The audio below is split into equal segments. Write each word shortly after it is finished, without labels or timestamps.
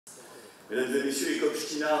Mesdames et messieurs, EKO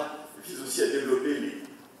opstina vise aussi à développer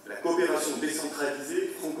la coopération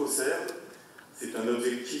décentralisée franco-serbe. C'est un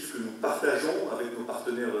objectif que nous partageons avec nos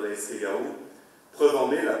partenaires de la SKGAO. Preuve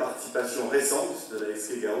en est la participation récente de la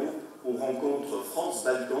SKGAO aux rencontres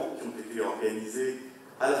France-Balkans qui ont été organisées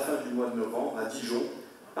à la fin du mois de novembre à Dijon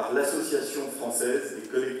par l'Association française des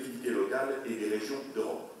collectivités locales et des régions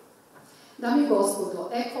d'Europe. Dame i gospodo,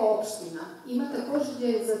 EKO opština ima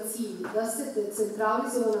također za cilj da se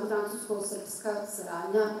decentralizovana francusko-srpska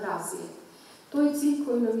saradnja razvije. To je cilj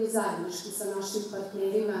koji nam je zajednički sa našim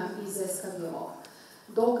partnerima iz SKGO-a.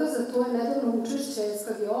 Dokaz za to je nedavno učešće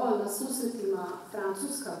SKGO-a na susretima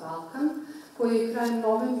Francuska-Balkan, koji je krajem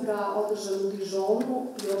novembra održan u Dijonu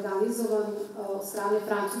i organizovan od strane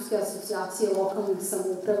Francuske asocijacije lokalnih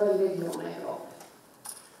samouprava i regiona Evrope.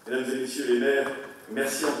 Mesdames et messieurs les maires,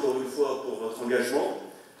 merci encore une fois pour votre engagement,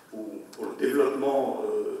 pour le développement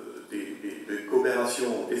des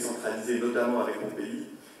coopérations décentralisées, notamment avec mon pays,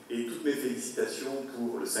 et toutes mes félicitations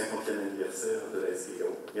pour le 50e anniversaire de la SKGO.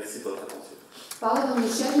 Merci de votre attention. Hvala vam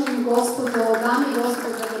još jednom, gospodo, dame i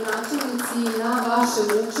gospodo gradonačelnici, na vašem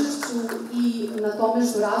učešću i na tome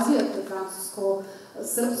što razvijate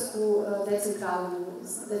francusko-srpsku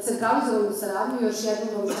decentralizovanu saradnju. Još jednom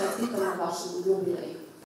vam čestitam na vašem jubileju.